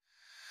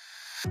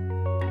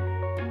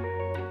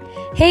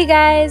Hey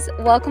guys,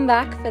 welcome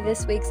back for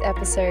this week's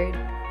episode.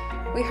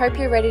 We hope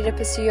you're ready to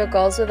pursue your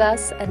goals with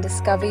us and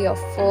discover your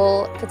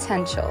full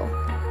potential.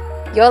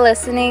 You're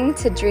listening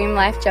to Dream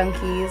Life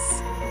Junkies.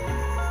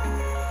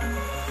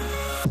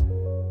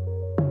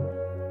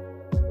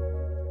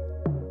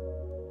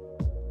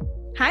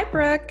 Hi,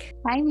 Brooke.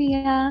 Hi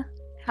Mia.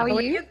 How are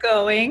you? You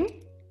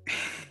going?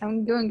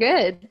 I'm doing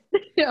good.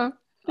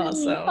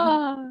 Awesome.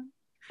 Oh,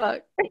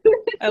 fuck.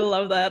 I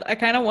love that. I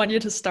kind of want you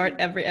to start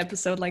every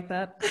episode like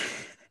that.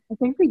 I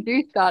think we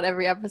do start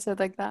every episode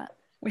like that.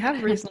 We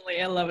have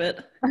recently. I love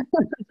it.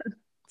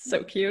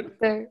 So cute.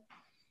 So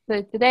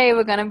today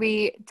we're going to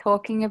be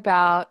talking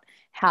about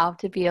how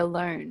to be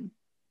alone.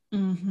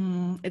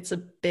 It's a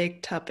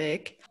big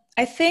topic.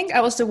 I think I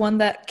was the one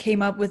that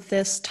came up with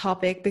this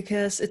topic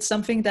because it's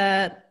something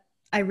that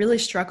I really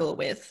struggle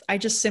with. I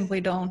just simply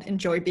don't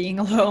enjoy being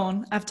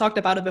alone. I've talked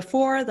about it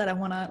before that I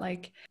want to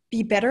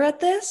be better at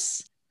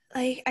this.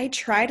 I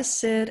try to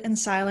sit in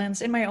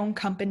silence in my own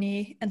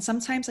company, and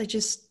sometimes I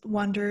just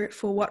wonder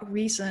for what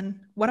reason.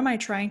 What am I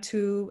trying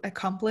to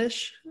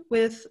accomplish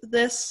with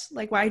this?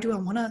 Why do I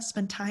want to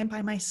spend time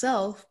by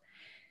myself?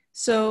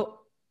 So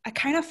I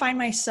kind of find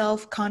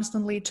myself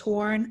constantly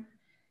torn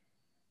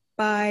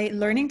by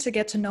learning to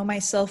get to know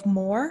myself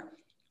more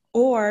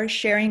or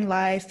sharing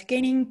life,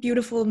 gaining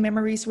beautiful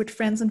memories with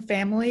friends and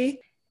family.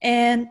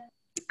 And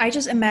I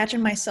just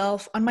imagine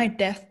myself on my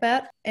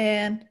deathbed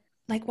and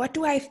what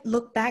do I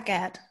look back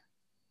at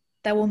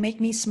that will make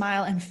me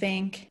smile and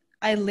think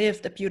I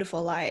lived a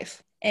beautiful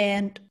life?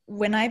 And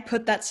when I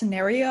put that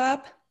scenario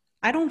up,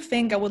 I don't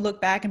think I would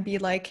look back and be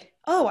like,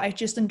 oh, I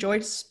just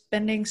enjoyed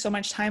spending so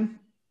much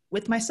time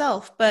with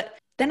myself. But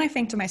then I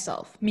think to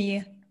myself,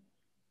 me,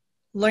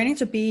 learning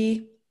to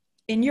be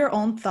in your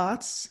own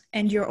thoughts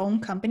and your own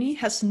company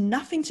has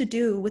nothing to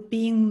do with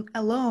being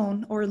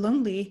alone or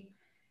lonely.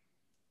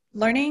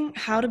 Learning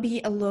how to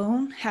be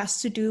alone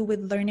has to do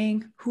with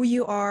learning who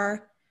you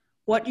are,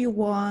 what you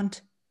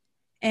want,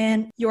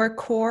 and your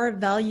core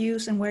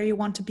values and where you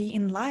want to be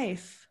in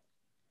life.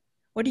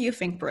 What do you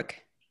think, Brooke?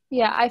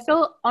 Yeah, I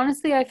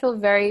feel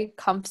very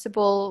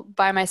comfortable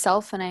by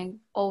myself, and I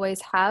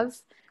always have,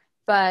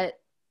 but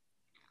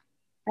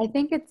I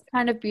think it's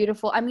kind of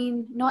beautiful. I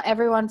mean, not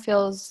everyone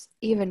feels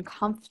even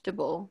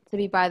comfortable to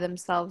be by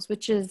themselves,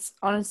 which is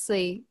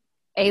honestly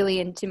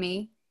alien to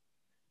me.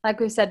 Like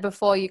we've said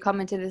before, you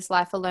come into this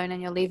life alone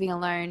and you're leaving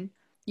alone.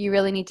 You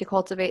really need to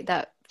cultivate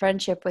that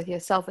friendship with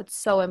yourself. It's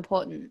so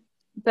important.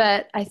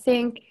 But I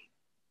think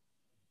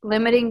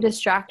limiting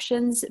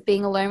distractions,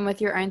 being alone with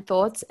your own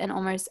thoughts and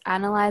almost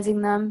analyzing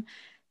them,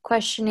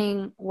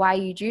 questioning why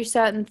you do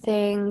certain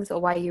things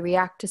or why you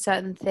react to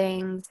certain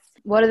things.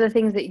 What are the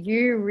things that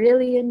you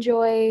really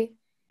enjoy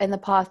and the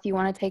path you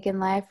want to take in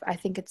life? I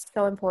think it's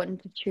so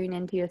important to tune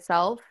into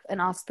yourself and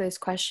ask those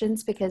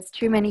questions, because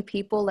too many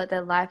people let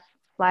their life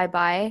fly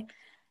by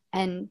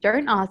and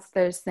don't ask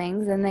those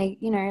things. And they,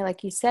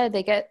 like you said,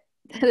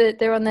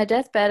 they're on their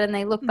deathbed and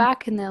they look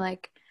back and they're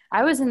like,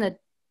 I was in the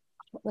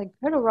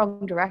total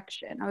wrong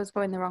direction. I was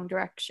going the wrong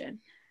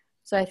direction.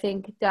 So I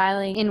think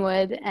dialing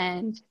inward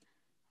and,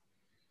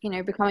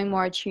 becoming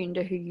more attuned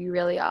to who you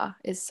really are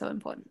is so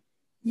important.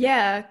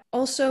 Yeah.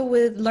 Also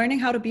with learning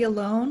how to be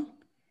alone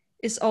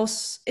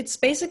it's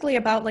basically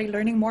about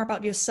learning more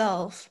about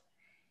yourself.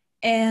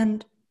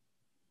 And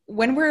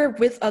when we're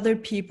with other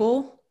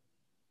people,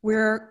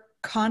 we're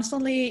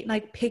constantly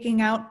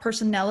picking out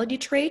personality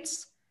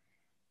traits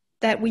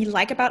that we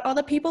like about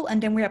other people,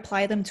 and then we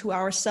apply them to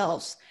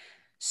ourselves.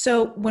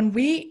 So when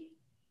we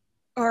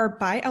are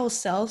by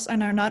ourselves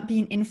and are not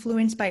being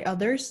influenced by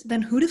others,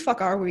 then who the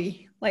fuck are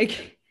we?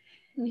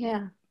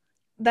 Yeah.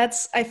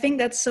 I think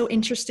that's so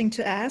interesting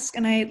to ask.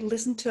 And I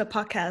listened to a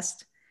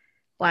podcast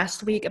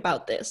last week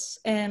about this,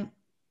 and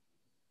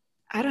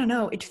I don't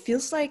know, it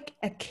feels like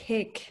a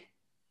kick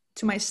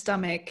to my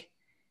stomach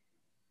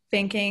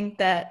thinking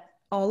that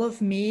all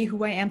of me,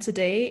 who I am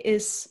today,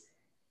 is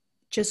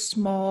just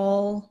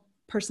small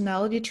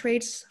personality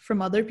traits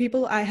from other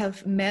people I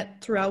have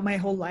met throughout my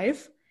whole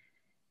life,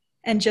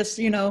 and just,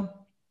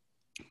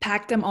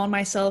 pack them on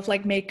myself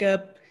like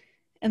makeup.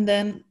 And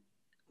then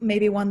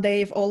maybe one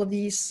day, if all of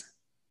these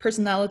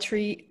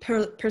personality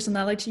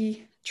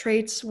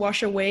traits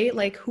wash away,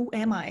 who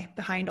am I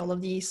behind all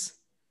of these?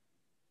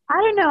 I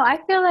don't know.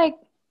 I feel like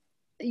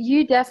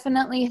you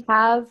definitely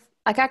have,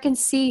 I can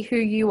see who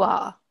you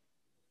are.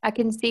 I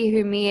can see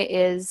who Mia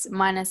is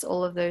minus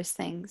all of those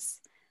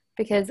things,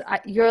 because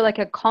you're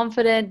a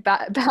confident,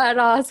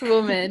 badass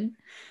woman.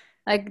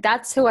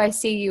 That's who I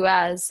see you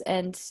as.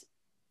 And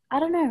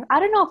I don't know. I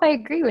don't know if I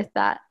agree with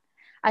that.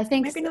 I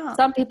think Maybe not.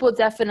 some people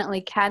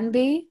definitely can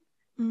be,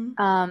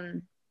 Mm-hmm.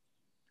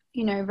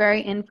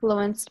 very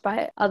influenced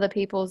by other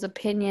people's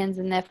opinions,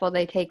 and therefore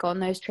they take on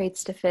those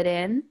traits to fit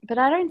in. But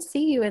I don't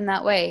see you in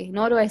that way,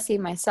 nor do I see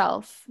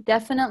myself.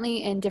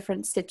 Definitely in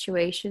different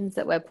situations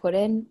that we're put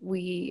in,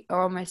 we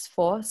are almost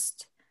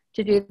forced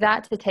to do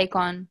that, to take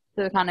on,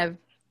 to kind of,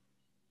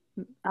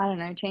 I don't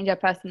know, change our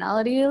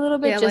personality a little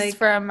bit, Yeah, just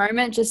for a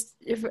moment, just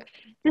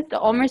to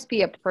almost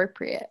be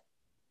appropriate.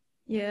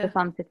 Yeah. for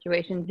some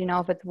situations, you know,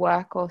 if it's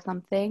work or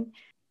something.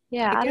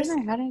 Yeah, I I don't guess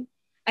know. I don't,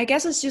 I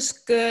guess it's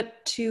just good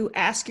to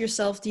ask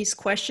yourself these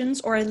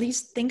questions or at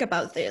least think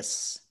about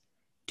this.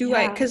 Do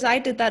I, yeah, because I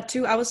did that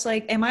too. I was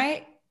like, am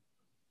I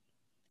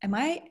am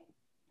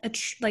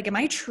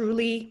I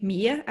truly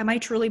Mia? Am I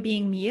truly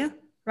being Mia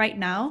right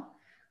now?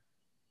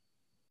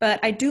 But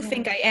I do yeah,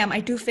 think I am.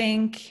 I do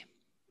think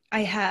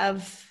I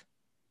have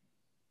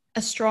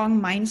a strong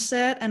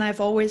mindset and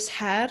I've always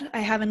had. I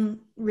haven't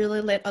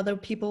really let other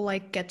people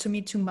like get to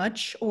me too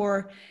much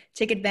or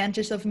take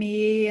advantage of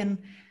me and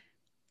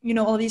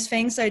all these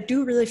things. I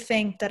do really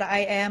think that I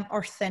am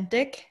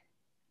authentic.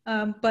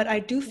 But I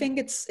do think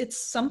it's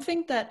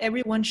something that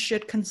everyone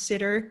should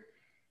consider,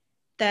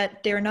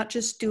 that they're not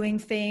just doing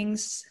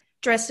things,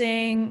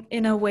 dressing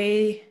in a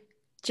way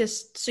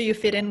just so you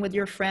fit in with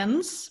your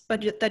friends,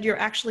 but that you're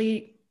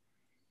actually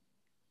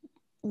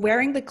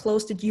wearing the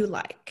clothes that you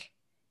like,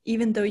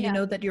 even though you yeah.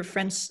 know that your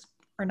friends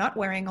are not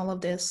wearing all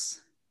of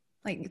this,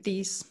 like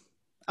these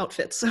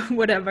outfits or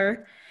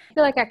whatever. I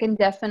feel like I can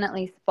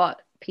definitely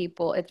spot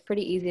people. It's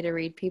pretty easy to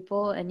read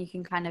people and you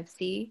can kind of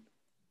see.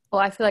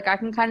 Well, I feel like I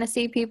can kind of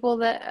see people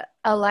that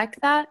are like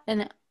that.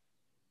 And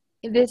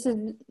this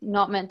is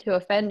not meant to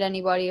offend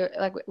anybody.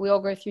 Like we all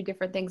go through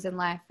different things in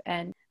life.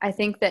 And I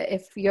think that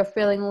if you're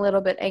feeling a little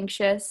bit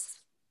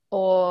anxious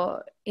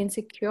or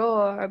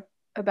insecure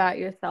about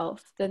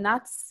yourself, then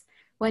that's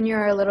when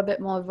you're a little bit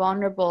more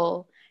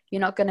vulnerable. You're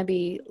not going to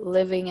be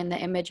living in the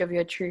image of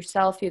your true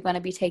self. You're going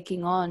to be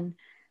taking on,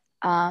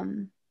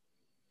 um,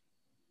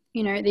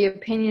 you know, the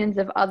opinions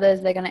of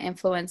others. They're going to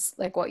influence,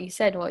 like what you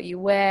said, what you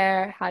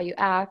wear, how you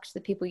act,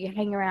 the people you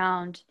hang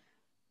around.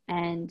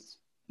 And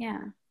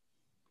yeah.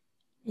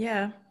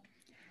 Yeah,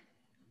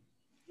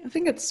 I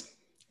think it's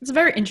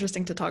very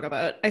interesting to talk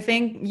about. I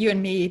think you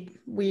and me,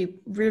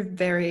 we're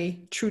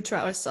very true to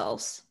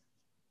ourselves.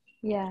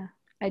 Yeah,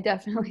 I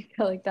definitely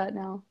feel like that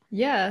now.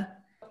 Yeah.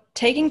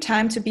 Taking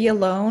time to be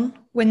alone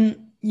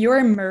when you're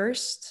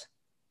immersed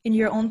in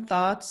your own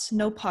thoughts,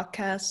 no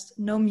podcast,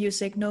 no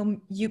music, no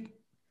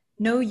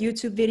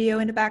YouTube video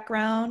in the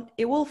background,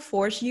 it will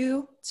force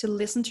you to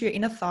listen to your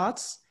inner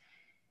thoughts.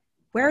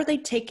 Where are they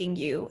taking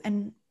you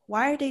and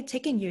why are they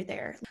taking you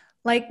there?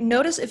 Like,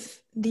 notice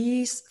if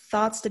these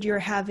thoughts that you're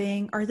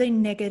having, are they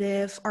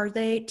negative? Are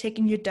they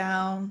taking you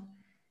down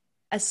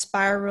a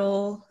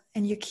spiral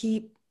and you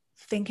keep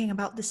thinking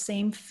about the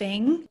same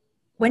thing?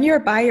 When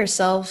you're by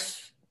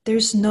yourself,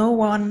 there's no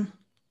one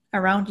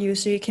around you,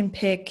 so you can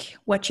pick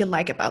what you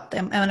like about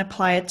them and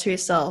apply it to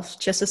yourself,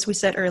 just as we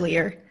said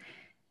earlier.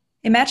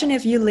 Imagine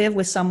if you live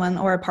with someone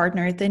or a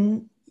partner,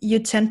 then you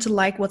tend to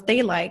like what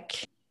they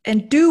like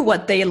and do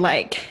what they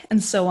like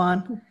and so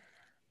on,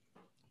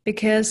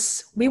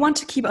 because we want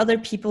to keep other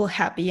people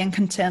happy and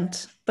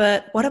content.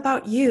 But what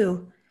about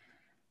you?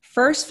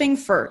 First thing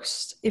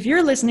first, if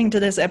you're listening to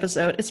this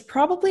episode, it's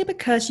probably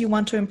because you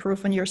want to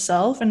improve on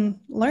yourself and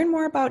learn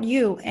more about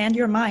you and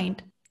your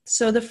mind.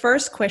 So, the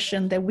first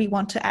question that we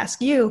want to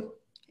ask you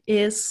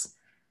is,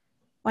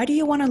 why do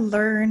you want to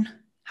learn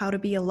how to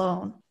be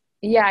alone?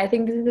 Yeah, I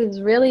think this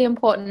is really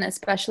important,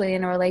 especially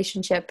in a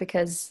relationship,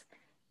 because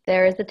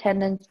there is a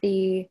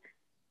tendency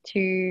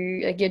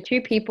to, like, you're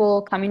two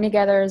people coming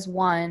together as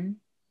one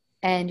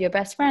and you're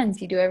best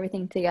friends, you do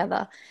everything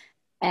together.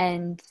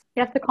 And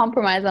you have to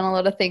compromise on a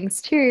lot of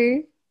things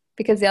too,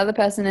 because the other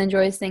person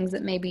enjoys things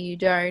that maybe you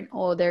don't,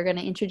 or they're going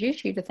to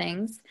introduce you to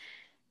things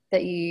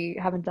that you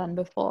haven't done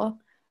before.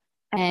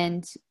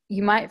 And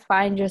you might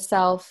find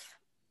yourself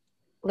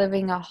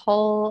living a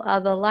whole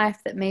other life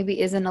that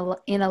maybe isn't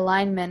in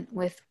alignment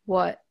with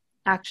what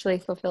actually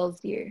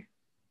fulfills you.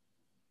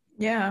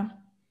 Yeah,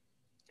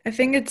 I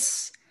think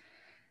it's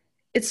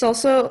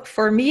also,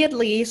 for me at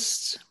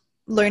least,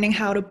 learning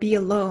how to be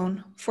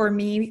alone for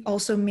me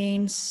also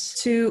means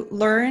to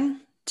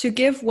learn to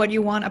give what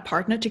you want a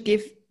partner to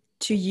give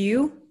to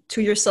you,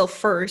 to yourself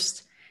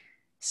first.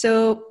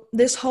 So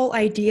this whole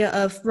idea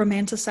of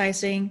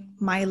romanticizing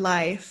my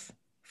life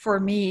for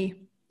me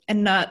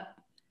and not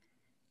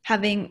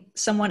having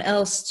someone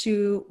else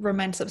to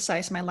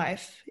romanticize my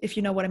life, if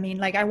you know what I mean.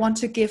 Like, I want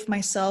to give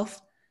myself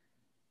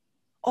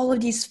all of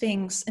these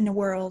things in the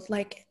world,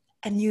 like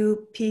a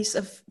new piece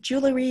of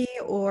jewelry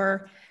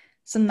or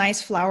some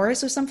nice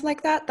flowers or something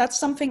like that. That's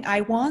something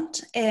I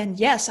want. And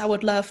yes, I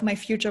would love my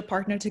future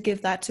partner to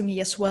give that to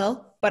me as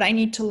well. But I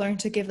need to learn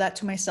to give that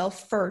to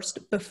myself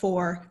first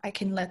before I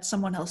can let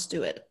someone else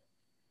do it.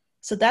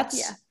 So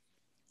Yeah.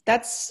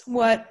 that's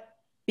what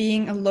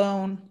being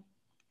alone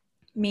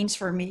means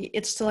for me.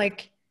 It's to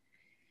like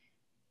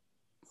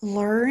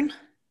learn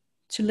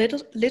to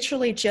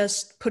literally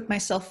just put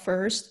myself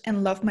first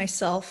and love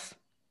myself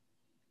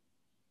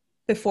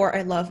before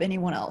I love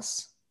anyone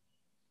else.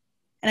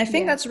 And I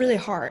think Yeah. that's really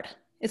hard.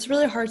 It's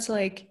really hard to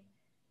like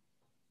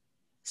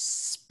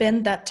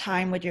spend that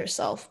time with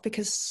yourself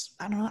because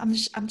I don't know,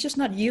 I'm just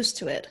not used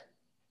to it.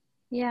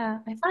 Yeah.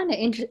 I find it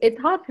interesting.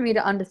 It's hard for me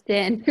to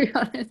understand, to be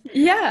honest.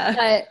 Yeah,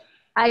 But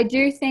I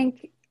do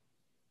think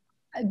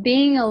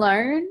being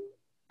alone,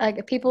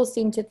 like people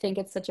seem to think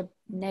it's such a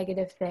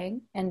negative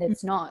thing, and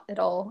it's not at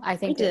all. I I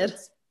think did.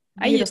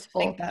 I used to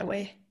think beautiful. that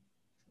way.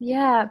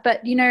 Yeah,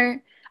 but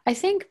I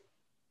think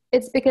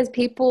it's because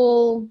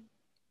people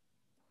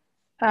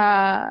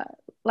uh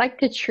like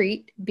to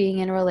treat being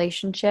in a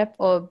relationship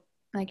or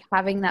like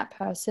having that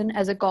person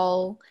as a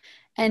goal,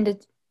 and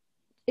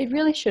it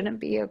really shouldn't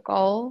be a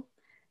goal.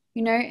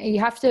 You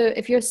have to,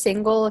 if you're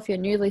single, if you're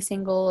newly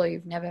single or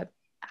you've never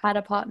had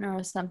a partner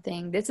or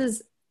something, this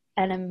is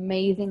an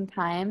amazing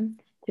time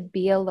to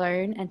be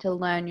alone and to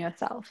learn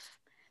yourself,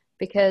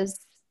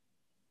 because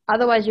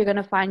otherwise you're going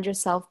to find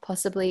yourself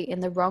possibly in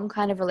the wrong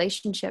kind of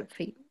relationship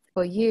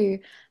for you,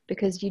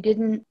 because you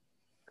didn't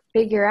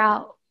figure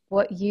out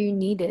what you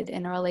needed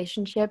in a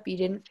relationship. You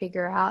didn't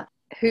figure out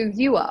who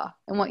you are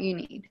and what you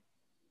need.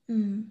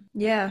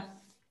 Yeah.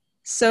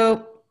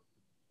 So,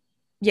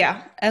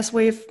 yeah, as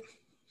we've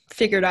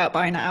figured out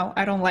by now,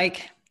 I don't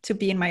like to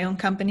be in my own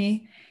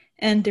company.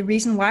 And the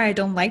reason why I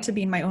don't like to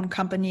be in my own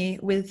company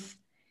with,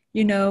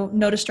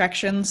 no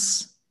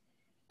distractions,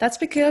 that's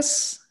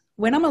because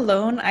when I'm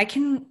alone, I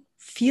can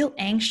feel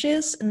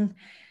anxious, and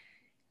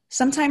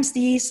sometimes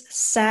these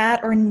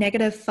sad or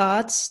negative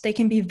thoughts, they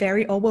can be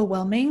very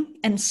overwhelming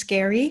and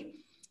scary.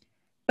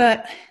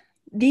 But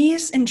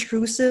these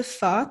intrusive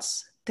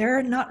thoughts,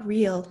 they're not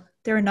real.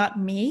 They're not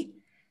me,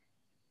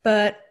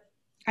 but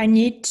I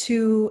need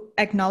to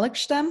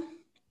acknowledge them,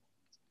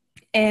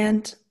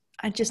 and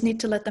I just need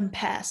to let them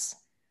pass.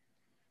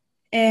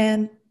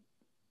 And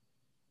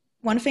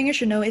one thing you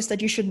should know is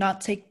that you should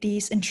not take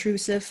these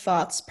intrusive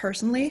thoughts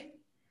personally.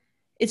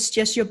 It's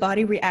just your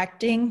body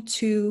reacting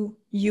to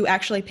you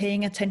actually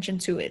paying attention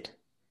to it.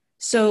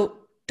 So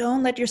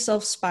don't let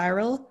yourself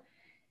spiral.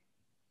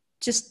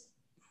 Just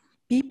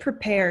be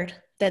prepared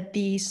that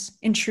these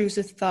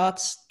intrusive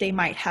thoughts, they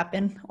might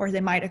happen or they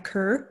might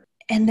occur.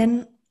 And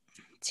then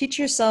teach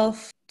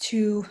yourself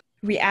to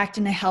react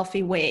in a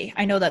healthy way.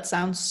 I know that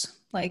sounds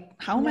like,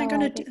 how am I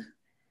going to No, do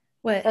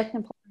what? that's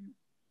important.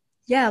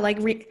 Yeah, like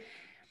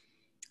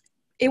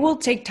it will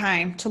take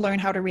time to learn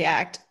how to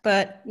react,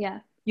 but Yeah,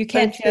 you but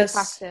can't it's through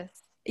just,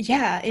 practice.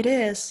 yeah, it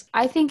is.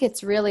 I think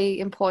it's really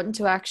important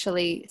to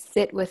actually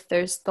sit with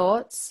those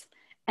thoughts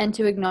and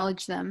to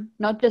acknowledge them,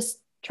 not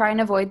just try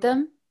and avoid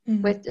them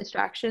with Mm-hmm.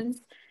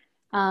 distractions.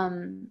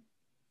 Um,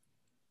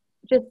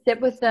 just sit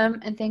with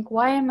them and think,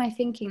 why am I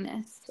thinking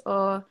this?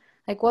 Or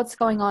like, what's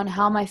going on?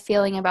 How am I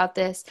feeling about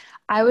this?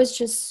 I was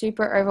just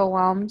super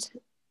overwhelmed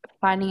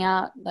finding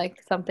out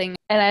like something,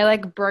 and I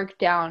like broke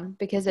down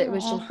because it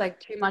was just Oh, like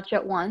too much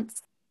at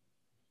once.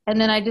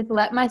 And then I just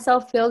let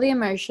myself feel the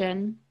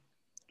emotion.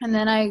 And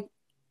then I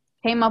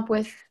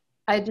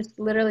just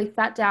literally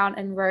sat down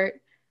and wrote,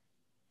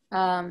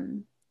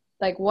 um,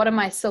 like, what are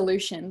my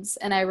solutions?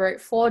 And I wrote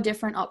four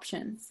different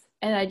options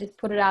and I just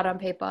put it out on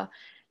paper.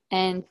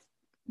 And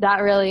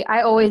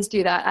I always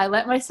do that. I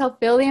let myself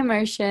feel the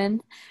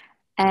emotion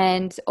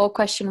and or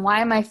question, why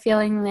am I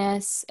feeling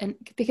this? And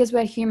because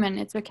we're human,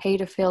 it's okay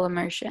to feel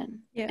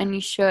emotion. yeah. And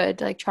you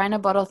should, like, trying to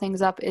bottle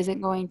things up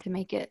isn't going to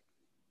make it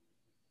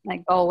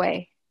like go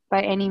away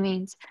by any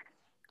means.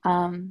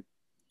 Um,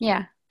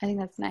 yeah, I think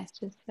that's nice.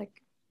 Just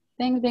like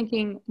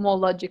thinking more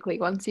logically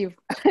once you've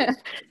once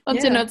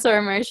you're Yeah. not so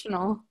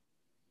emotional.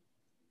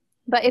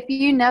 But if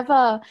you're not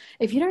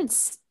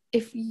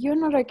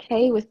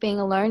okay with being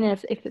alone,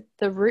 and if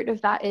the root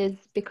of that is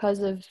because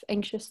of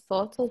anxious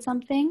thoughts or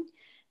something,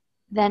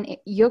 then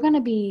you're going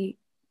to be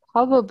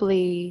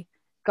probably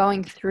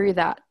going through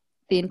that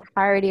the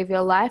entirety of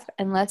your life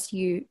unless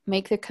you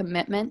make the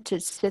commitment to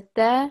sit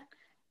there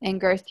and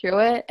go through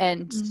it.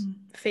 And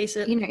Face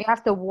it. you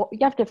have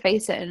to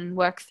face it and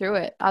work through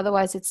it,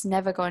 otherwise it's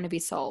never going to be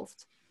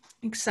solved.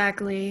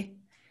 Exactly.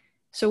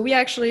 So we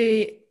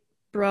actually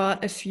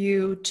brought a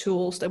few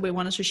tools that we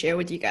wanted to share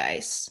with you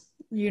guys.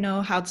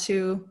 How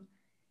to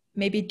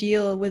maybe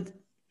deal with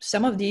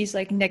some of these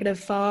like negative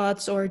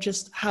thoughts, or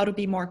just how to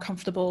be more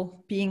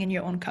comfortable being in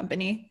your own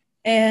company.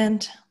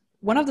 And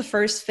one of the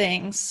first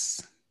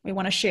things we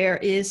want to share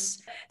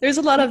is there's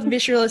a lot of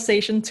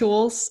visualization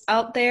tools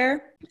out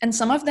there, and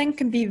some of them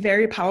can be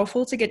very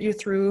powerful to get you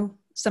through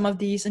some of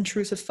these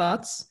intrusive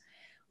thoughts.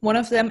 One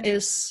of them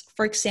is,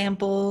 for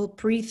example,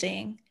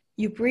 breathing.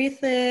 You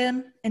breathe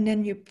in and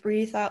then you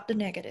breathe out the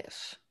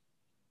negative.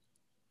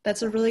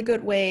 That's a really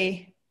good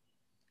way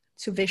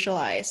to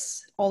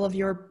visualize all of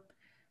your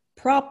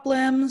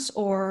problems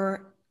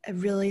or a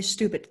really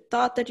stupid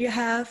thought that you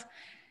have.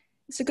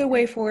 It's a good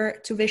way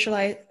to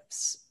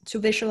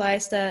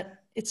visualize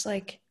that it's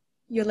like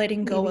you're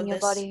letting go Leaving of your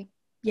this. body.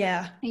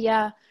 Yeah.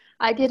 Yeah,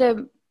 I did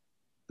a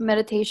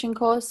meditation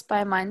course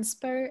by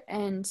Mindspur,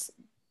 and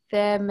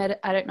I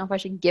don't know if I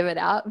should give it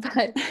out,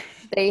 but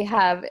they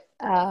have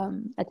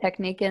a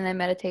technique in their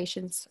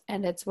meditations,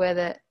 and it's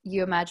where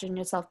you imagine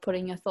yourself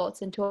putting your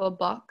thoughts into a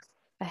box,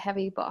 a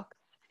heavy box,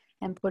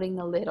 and putting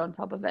the lid on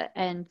top of it.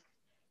 And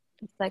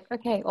it's like,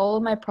 okay, all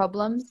of my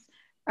problems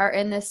are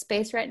in this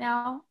space right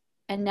now,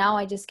 and now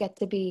I just get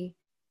to be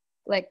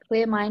like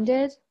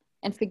clear-minded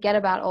and forget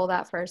about all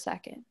that for a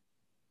second.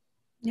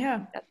 I Yeah.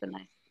 think that's a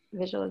nice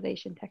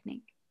visualization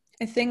technique.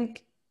 I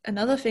think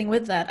another thing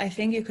with that, I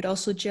think you could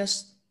also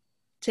just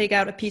take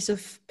out a piece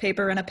of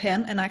paper and a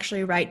pen and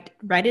actually write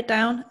it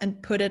down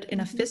and put it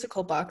in a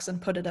physical box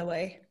and put it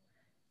away.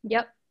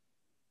 Yep,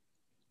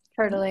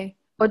 totally.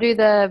 Or do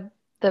the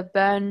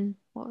burn,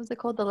 what was it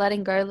called? The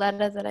letting go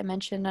letter that I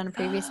mentioned on a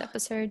previous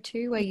episode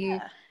too, where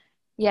you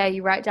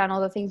write down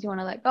all the things you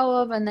want to let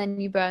go of and then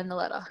you burn the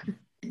letter.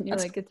 And you're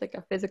like, it's like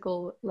a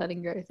physical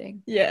letting go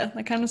thing. Yeah,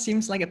 that kind of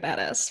seems like a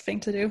badass thing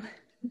to do.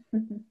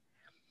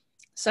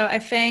 So I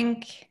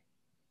think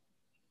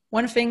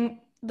one thing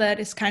that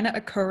is kind of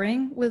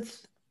occurring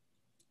with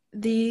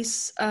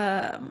these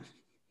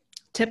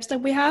tips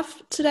that we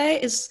have today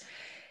is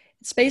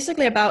it's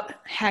basically about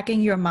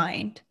hacking your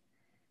mind.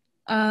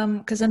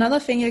 Because another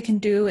thing you can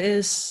do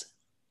is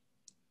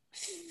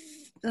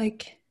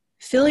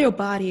feel your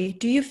body.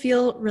 Do you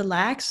feel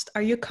relaxed?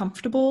 Are you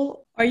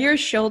comfortable? Are your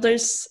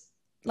shoulders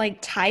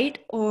like tight,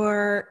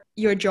 or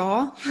your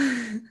jaw?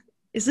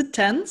 Is it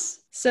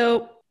tense?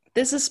 So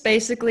this is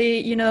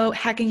basically,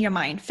 hacking your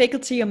mind. Fake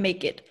it till you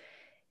make it.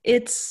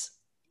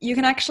 You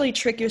can actually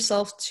trick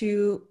yourself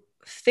to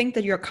think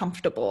that you're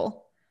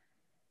comfortable.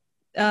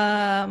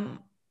 I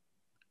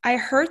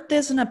heard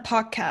this in a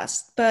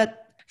podcast,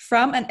 but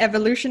from an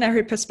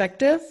evolutionary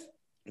perspective,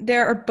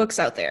 there are books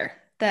out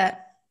there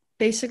that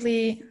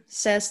basically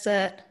says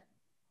that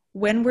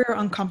when we're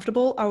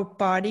uncomfortable, our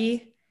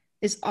body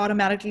is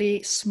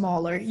automatically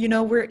smaller.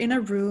 We're in a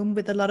room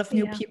with a lot of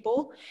new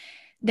people,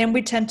 then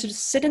we tend to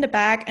sit in the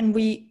back and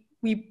we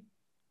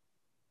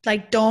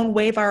like don't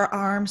wave our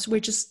arms. We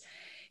just,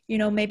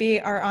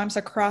 maybe our arms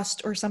are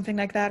crossed or something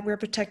like that. We're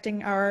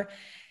protecting our,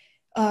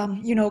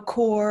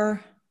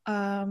 core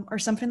or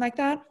something like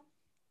that.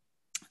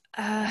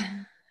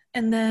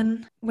 And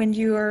then when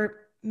you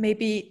are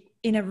maybe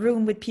in a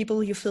room with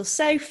people you feel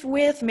safe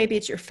with, maybe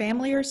it's your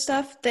family or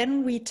stuff,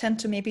 then we tend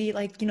to maybe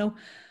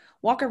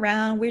walk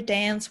around, we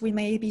dance, we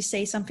maybe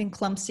say something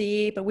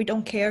clumsy, but we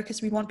don't care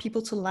because we want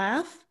people to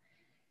laugh.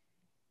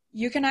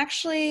 You can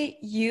actually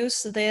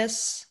use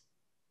this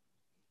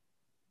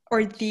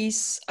or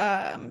these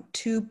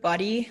two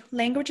body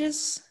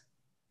languages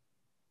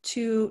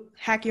to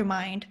hack your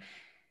mind.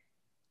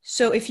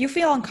 So if you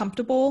feel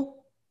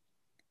uncomfortable,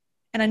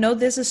 and I know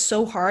this is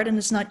so hard and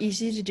it's not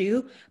easy to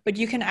do, but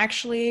you can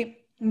actually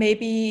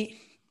maybe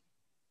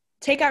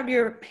take out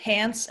your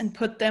hands and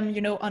put them,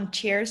 on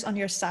chairs on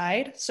your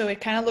side. So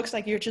it kind of looks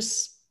like you're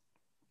just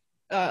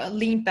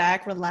leaned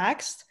back,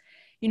 relaxed,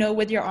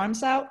 with your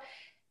arms out,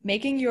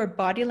 making your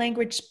body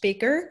language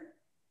bigger.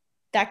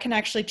 That can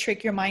actually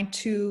trick your mind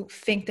to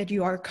think that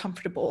you are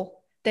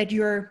comfortable, that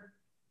you're,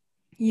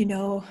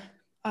 what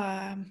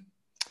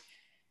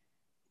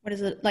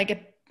is it?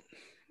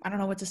 I don't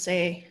know what to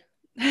say.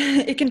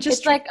 It can just.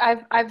 It's like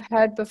I've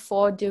heard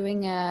before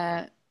doing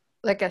a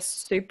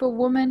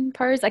superwoman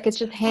pose. Like it's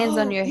just hands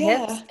on your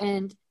hips,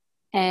 and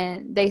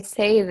they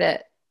say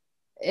that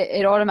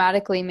it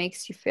automatically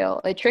makes you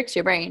feel, it tricks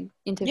your brain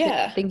into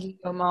thinking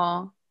you're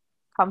more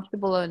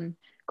comfortable and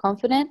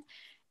confident.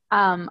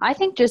 I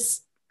think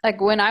just like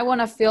when I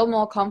want to feel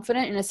more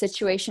confident in a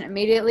situation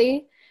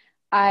immediately,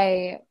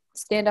 I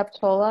stand up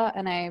taller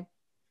and I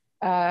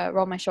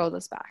roll my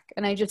shoulders back.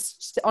 And I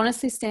just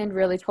honestly stand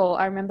really tall.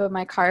 I remember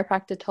my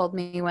chiropractor told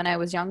me when I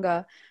was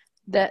younger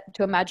that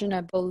to imagine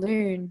a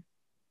balloon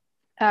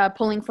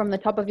pulling from the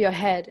top of your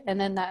head, and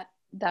then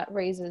that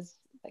raises,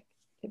 like,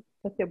 it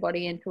puts your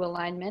body into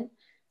alignment.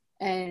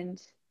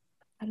 And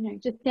I don't know,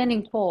 just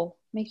standing tall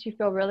makes you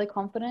feel really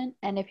confident.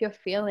 And if you're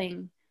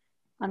feeling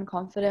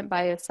unconfident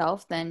by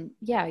yourself, then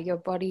your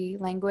body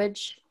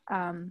language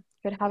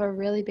could have a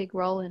really big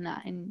role in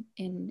that, in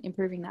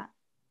improving that.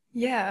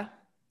 Yeah,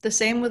 the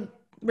same with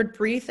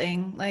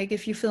breathing. Like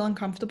if you feel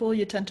uncomfortable,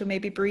 you tend to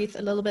maybe breathe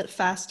a little bit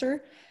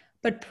faster,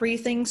 but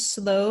breathing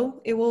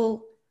slow, it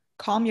will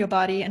calm your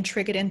body and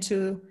trick it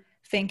into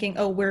thinking,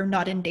 oh, we're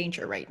not in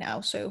danger right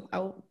now, so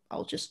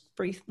I'll just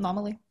breathe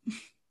normally.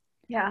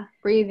 Yeah,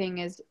 breathing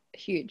is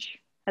huge.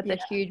 That's a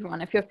huge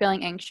one. If you're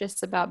feeling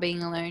anxious about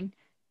being alone,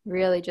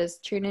 really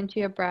just tune into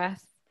your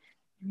breath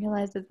and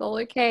realize it's all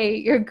okay.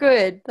 You're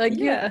good. Like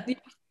you're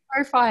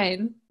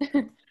fine.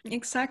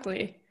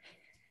 Exactly.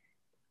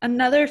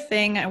 Another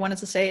thing I wanted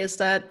to say is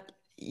that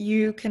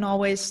you can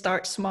always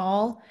start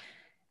small.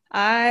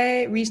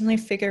 I recently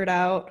figured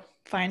out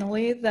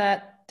finally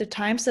that the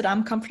times that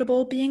I'm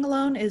comfortable being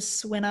alone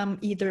is when I'm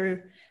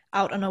either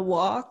out on a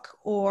walk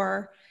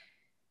or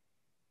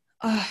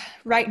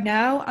right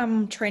now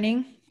I'm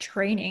training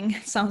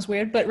sounds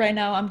weird, but right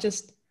now I'm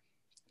just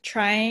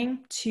trying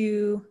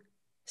to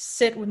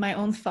sit with my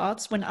own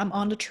thoughts when I'm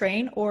on the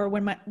train or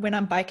when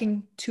I'm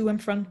biking to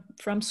and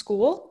from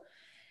school.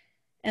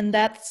 And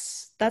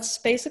that's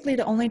basically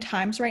the only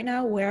times right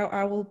now where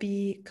I will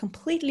be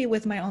completely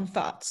with my own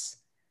thoughts.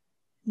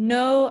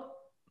 No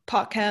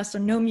podcast or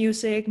no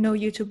music, no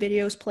YouTube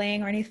videos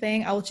playing or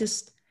anything. I'll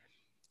just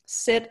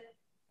sit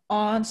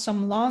on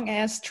some long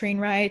ass train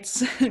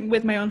rides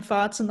with my own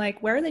thoughts and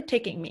like, where are they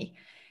taking me?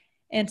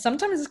 And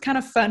sometimes it's kind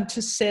of fun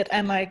to sit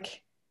and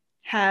like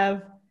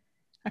have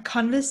a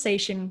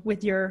conversation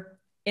with your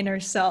inner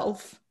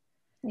self.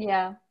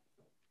 Yeah.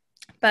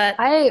 But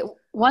I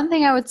one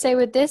thing I would say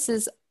with this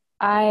is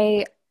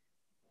I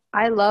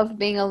I love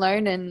being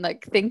alone and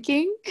like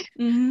thinking,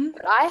 Mm-hmm.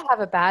 but I have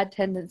a bad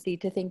tendency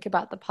to think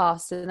about the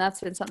past, and that's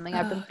been something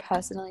I've been Oh,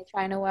 personally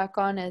trying to work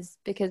on is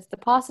because the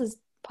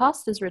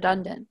past is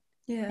redundant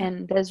yeah.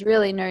 and there's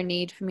really no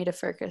need for me to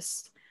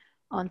focus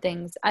on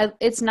things.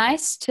 It's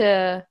nice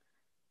to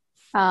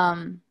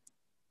um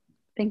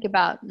think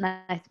about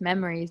nice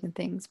memories and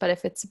things, but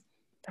if it's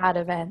bad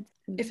events,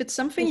 If it's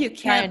something just you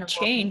try and can't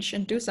avoid. change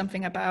and do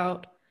something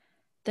about,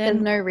 There's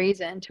then no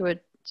reason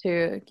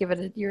to give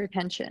it your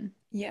attention.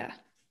 yeah,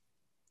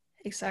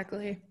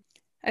 exactly.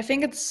 I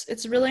think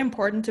it's really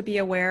important to be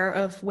aware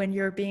of when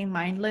you're being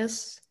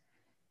mindless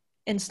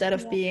instead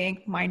of Yeah.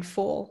 being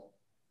mindful.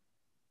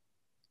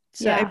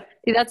 So Yeah. I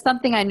See, that's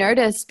something I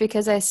noticed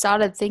because I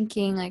started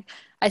thinking, like,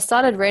 I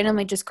started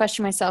randomly just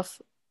questioning myself,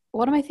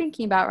 what am I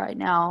thinking about right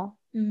now?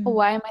 Or mm,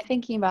 why am I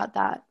thinking about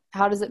that?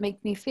 How does it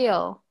make me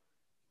feel?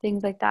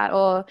 Things like that.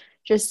 Or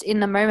just in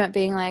the moment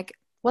being like,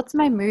 what's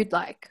my mood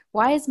like?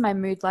 Why is my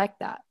mood like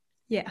that?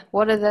 yeah,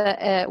 What are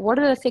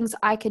the things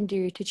I can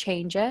do to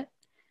change it,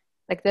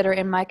 like that are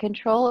in my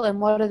control, and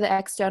what are the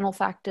external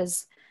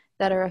factors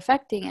that are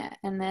affecting it?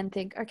 And then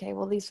think, okay,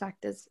 well, these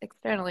factors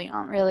externally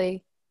aren't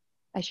really,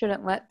 I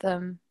shouldn't let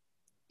them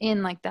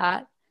in like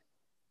that.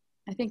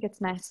 I think it's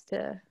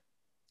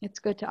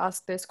good to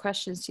ask those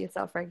questions to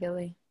yourself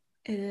regularly.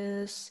 it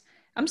is.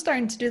 I'm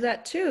starting to do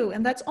that too,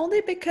 and that's only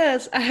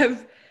because I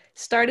have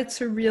started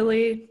to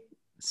really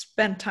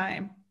spend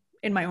time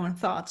in my own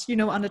thoughts,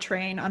 on the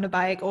train, on the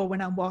bike, or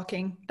when I'm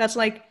walking. That's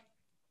like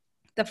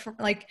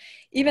like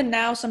even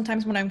now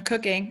sometimes when I'm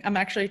cooking, I'm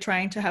actually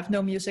trying to have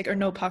no music or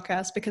no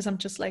podcast because I'm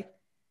just like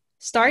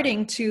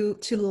starting to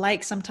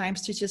like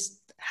sometimes to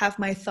just have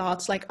my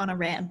thoughts like on a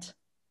rant.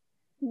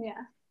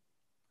 Yeah.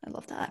 I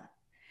love that.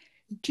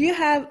 Do you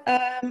have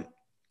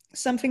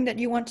something that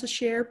you want to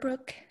share,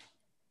 Brooke,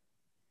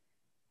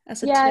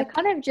 as a Yeah, tip? it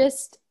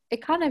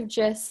kind of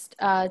just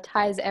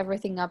ties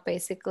everything up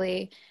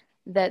basically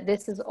that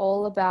this is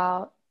all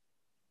about.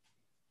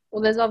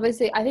 Well, there's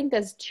obviously, I think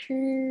there's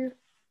two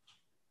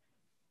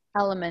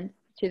elements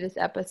to this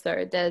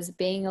episode. There's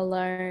being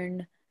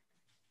alone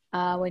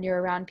when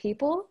you're around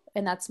people,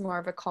 and that's more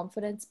of a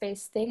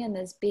confidence-based thing. And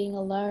there's being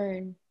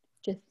alone,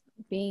 just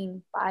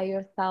being by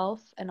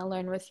yourself and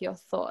alone with your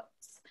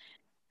thoughts.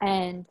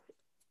 And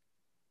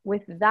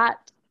with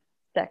that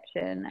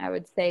section, I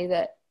would say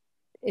that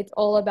it's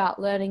all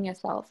about learning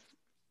yourself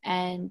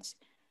and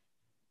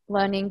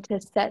learning to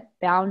set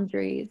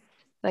boundaries,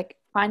 like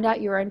find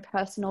out your own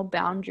personal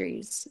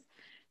boundaries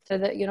so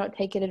that you're not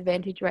taken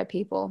advantage by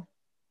people.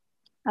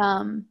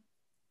 Um,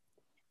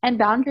 and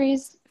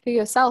boundaries for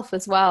yourself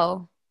as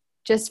well,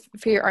 just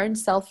for your own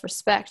self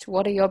respect.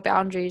 What are your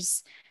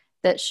boundaries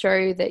that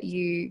show that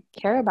you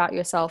care about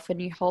yourself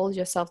and you hold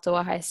yourself to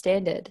a high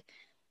standard?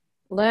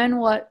 Learn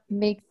what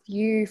makes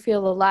you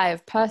feel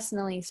alive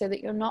personally so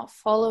that you're not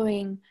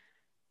following,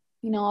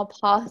 a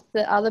path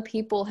that other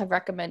people have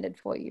recommended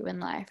for you in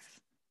life.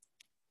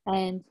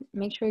 And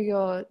make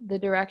sure the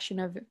direction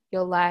of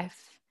your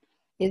life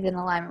is in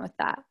alignment with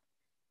that.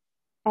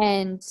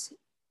 And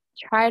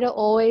try to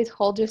always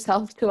hold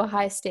yourself to a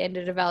high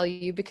standard of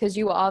value because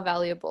you are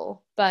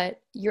valuable,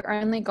 but you're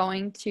only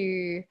going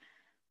to,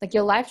 like,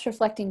 your life's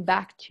reflecting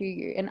back to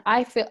you. And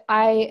I'm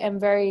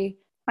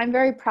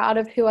very proud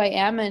of who I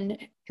am and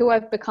who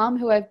I've become,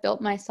 who I've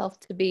built myself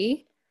to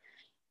be.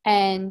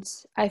 And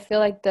I feel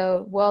like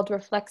the world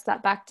reflects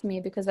that back to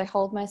me because I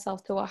hold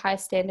myself to a high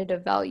standard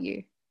of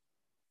value.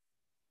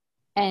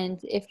 And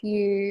if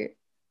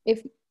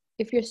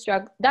if you're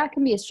struggling, that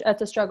can be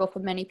that's a struggle for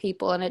many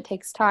people, and it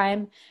takes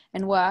time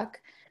and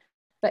work.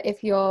 But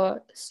if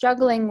you're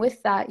struggling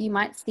with that, you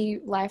might see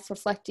life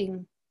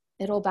reflecting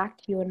it all back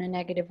to you in a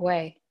negative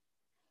way.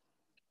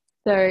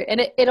 So, and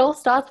it all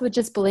starts with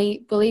just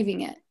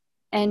believing it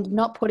and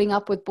not putting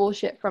up with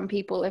bullshit from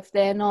people. If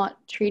they're not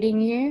treating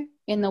you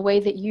in the way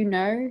that you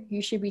know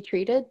you should be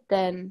treated,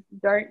 then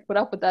don't put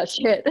up with that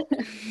shit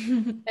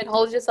and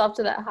hold yourself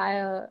to that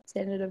higher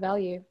standard of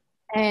value.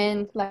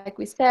 And like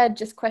we said,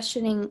 just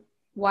questioning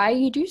why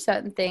you do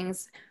certain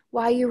things,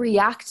 why you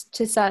react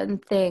to certain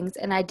things,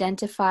 and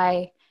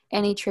identify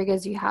any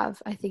triggers you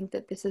have. I think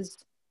that this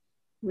is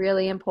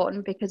really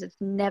important because it's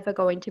never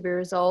going to be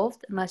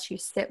resolved unless you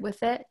sit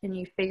with it and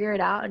you figure it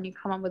out and you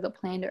come up with a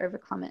plan to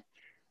overcome it.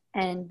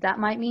 And that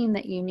might mean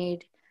that you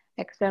need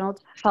external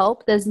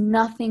help. There's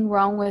nothing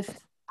wrong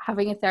with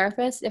having a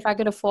therapist. If I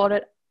could afford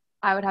it,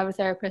 I would have a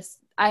therapist.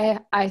 I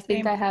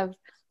think Same. I have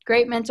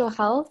great mental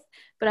health,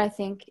 but I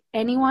think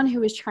anyone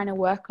who is trying to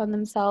work on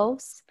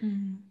themselves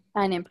Mm.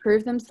 and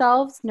improve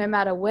themselves, no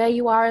matter where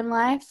you are in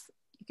life,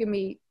 you can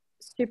be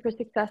super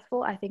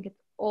successful. I think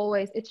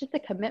it's just a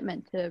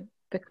commitment to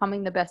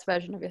becoming the best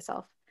version of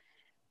yourself.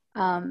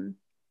 Um,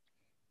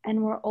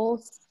 and we're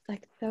all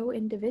like so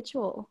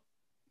individual.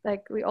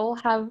 Like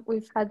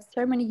we've had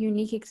so many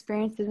unique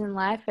experiences in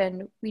life,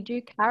 and we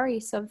do carry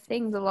some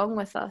things along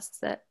with us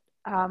that,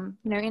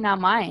 in our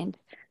mind,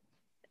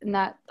 and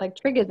that like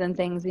triggers and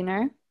things.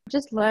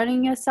 just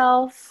learning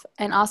yourself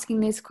and asking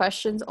these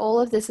questions, all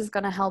of this is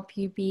going to help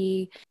you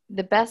be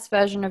the best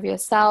version of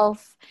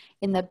yourself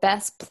in the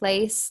best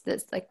place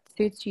that's like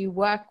suits you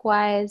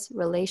work-wise,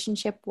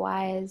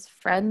 relationship-wise,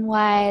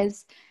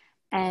 friend-wise,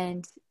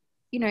 and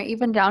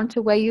even down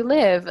to where you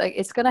live. Like,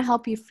 it's going to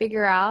help you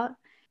figure out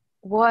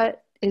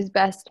what is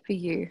best for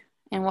you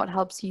and what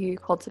helps you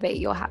cultivate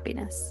your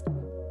happiness.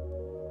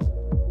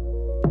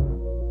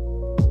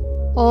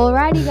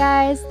 Alrighty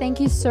guys, thank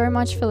you so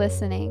much for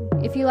listening.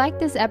 If you liked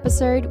this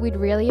episode, we'd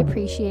really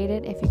appreciate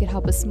it if you could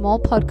help a small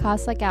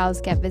podcast like ours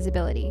get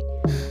visibility.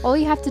 All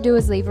you have to do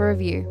is leave a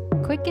review.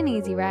 Quick and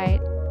easy, right?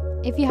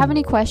 If you have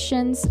any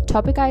questions,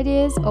 topic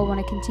ideas, or want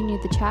to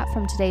continue the chat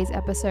from today's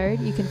episode,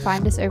 you can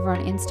find us over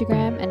on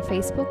Instagram and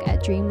Facebook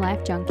at Dream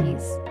Life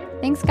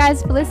Junkies. Thanks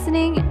guys for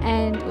listening,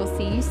 and we'll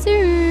see you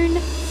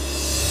soon.